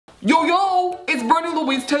Yo, yo, it's Brittani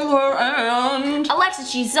Louise Taylor and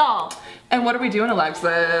Alexis, she's Zall. And what are we doing,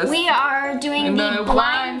 Alexis? We are doing the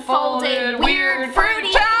blindfolded weird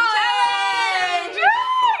fruity challenge!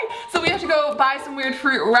 Yay! So we have to go buy some weird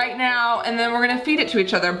fruit right now, and then we're gonna feed it to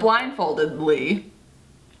each other blindfoldedly.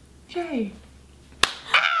 Yay.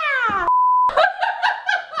 Ah!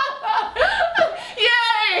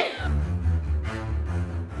 Yay!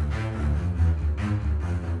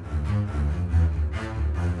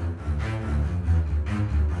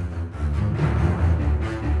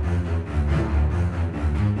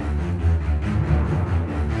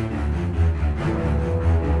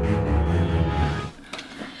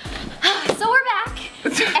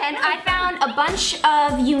 And I found a bunch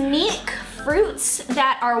of unique fruits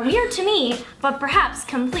that are weird to me, but perhaps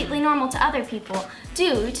completely normal to other people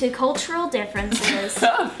due to cultural differences.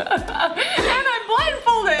 And I'm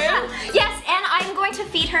blindfolded! Yes, and I'm going to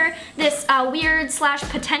feed her this weird slash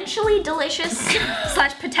potentially delicious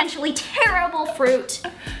slash potentially terrible fruit.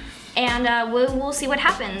 And we'll see what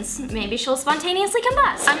happens. Maybe she'll spontaneously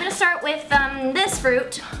combust. I'm gonna start with this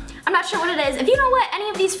fruit. I'm not sure what it is. If you know what any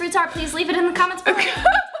of these fruits are, please leave it in the comments below.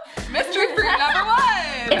 Mystery fruit number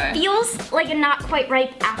one! It feels like a not quite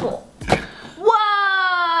ripe apple.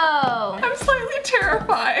 Whoa! I'm slightly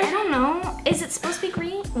terrified. I don't know. Is it supposed to be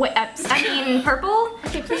green? Wait, I mean purple?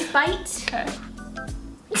 Okay, please bite. Okay.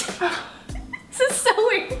 This is so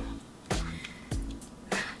weird.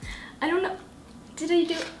 I don't know. Did I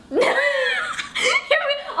do it? Here,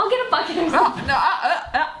 I'll get a bucket or something. No,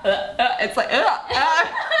 it's like,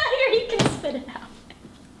 Here, you can spit it out.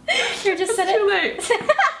 Here, just sit it. Too late.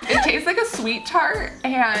 It tastes like a sweet tart,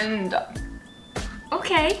 and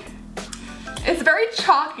okay. It's very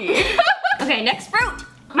chalky. Okay, next fruit.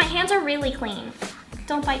 My hands are really clean.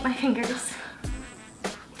 Don't bite my fingers.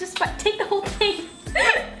 Just bite, take the whole thing.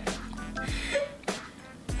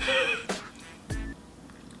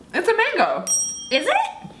 It's a mango. Is it?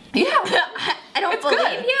 Yeah. I don't It's believe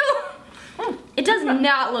good. you. It does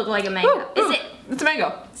not look like a mango. Ooh, Is it? It's a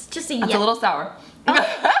mango. It's just a It's yellow. a little sour.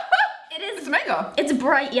 It is. It's a mango. It's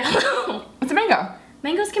bright yellow. It's a mango.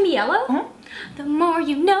 Mangoes can be yellow? The more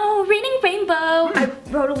you know, reading Rainbow. I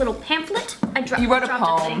wrote a little pamphlet. You wrote a dropped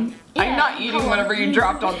poem. thing. I'm not eating whatever you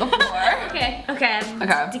dropped on the floor. Okay.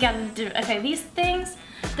 Okay, these things,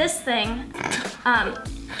 this thing, oh,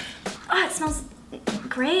 it smells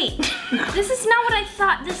great. This is not what I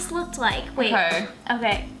thought this looked like. Wait.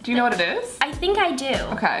 Okay. Do you know what it is? I think I do.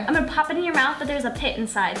 Okay. I'm gonna pop it in your mouth, but there's a pit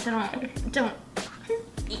inside, so don't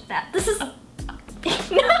eat that. This is.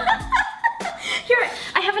 Here,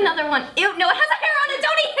 I have another one. Ew, no, it has a hair on it.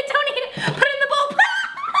 Don't eat it. Don't eat it. Put it in the bowl. I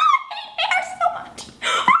hate hair so much.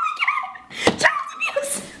 Oh my god. Child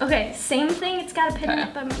abuse. Okay, same thing. It's got a pit in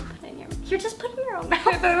it, but I'm gonna put it in your. Here, just put it in your own mouth.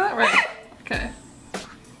 Is that right? Okay.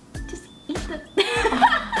 Just eat the.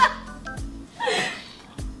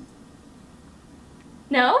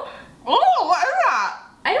 No? Oh, what is that?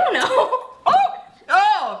 I don't know.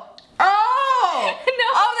 No.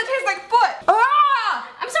 Oh, that tastes like foot. Ah!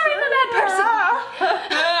 I'm sorry, I'm a bad person.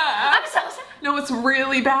 I'm so sorry. No, it's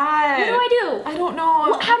really bad. What do I do? I don't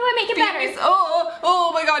know. How do I make it Feed better? me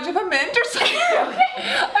oh my god, do you have a mint or something?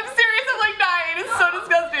 I'm serious, I'm like dying. It's so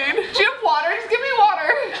disgusting. Do you have water? Just give me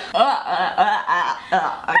water.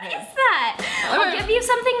 What is that? I'll give you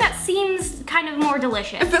something that seems kind of more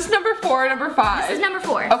delicious. Is this number 4 or number 5? This is number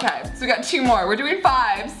 4. Okay, so we got 2 more. We're doing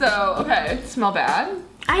 5, so okay. Smell bad?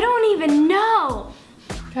 I don't even know.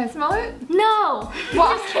 Can I smell it? No.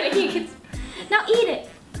 What? Just kidding. You can. Now eat it.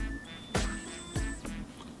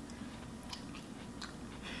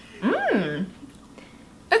 Mmm.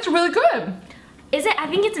 It's really good. Is it? I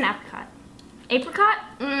think it's an apricot. Apricot?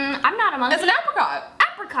 I'm not a monkey. It's an apricot.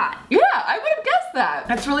 Apricot. Yeah, I would have guessed that.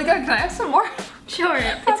 That's really good. Can I have some more? Sure.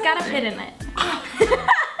 It's got a pit in it.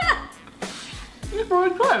 It's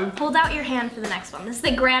really good. Hold out your hand for the next one. This is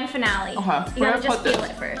the grand finale. Okay. You gotta just feel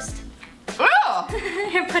it first. Oh!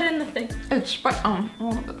 Here, put it in the thing. It's I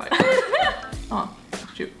want the bite. Oh,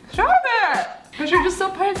 shoot. Stop it! Because you're just so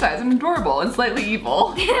pint-sized and adorable and slightly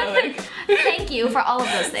evil. Thank you for all of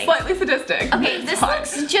those things. Slightly sadistic. Okay, this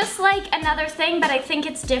looks just like another thing, but I think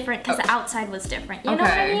it's different because the outside was different. You know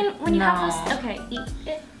what I mean? When you have this. Okay, eat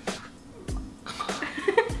it.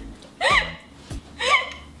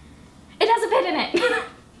 It has a pit in it.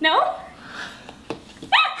 No?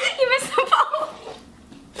 You missed the ball.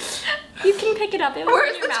 You can pick it up. It was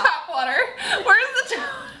Where's in your the mouth. tap water? Where's the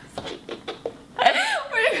tap?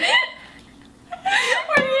 Where's the tap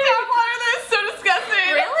water? That is so disgusting.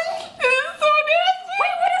 Really? It is so nasty.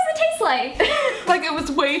 Wait, what does it taste like? Like it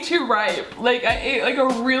was way too ripe. Like I ate like a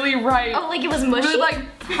really ripe. Oh, like it was mushy? Really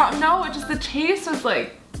like no, it just the taste was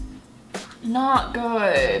like Not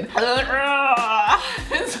good.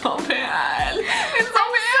 It's so bad. It's so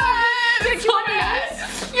bad. It's so bad.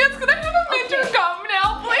 Yes, can I have a mint or gum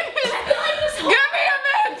now, please? Give me a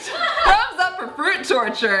mint. Thumbs up for fruit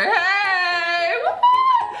torture. Hey.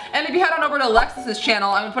 And if you head on over to Alexis's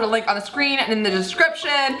channel, I'm gonna put a link on the screen and in the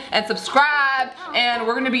description, and subscribe. And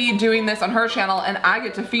we're gonna be doing this on her channel, and I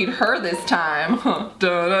get to feed her this time.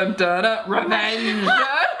 Da da da da. Revenge.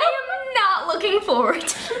 I am not looking forward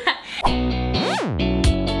to that.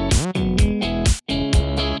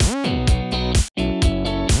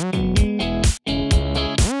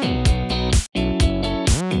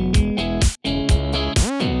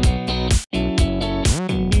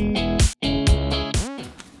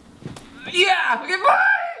 Yeah. Okay. Bye.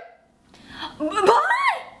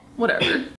 Bye. Whatever.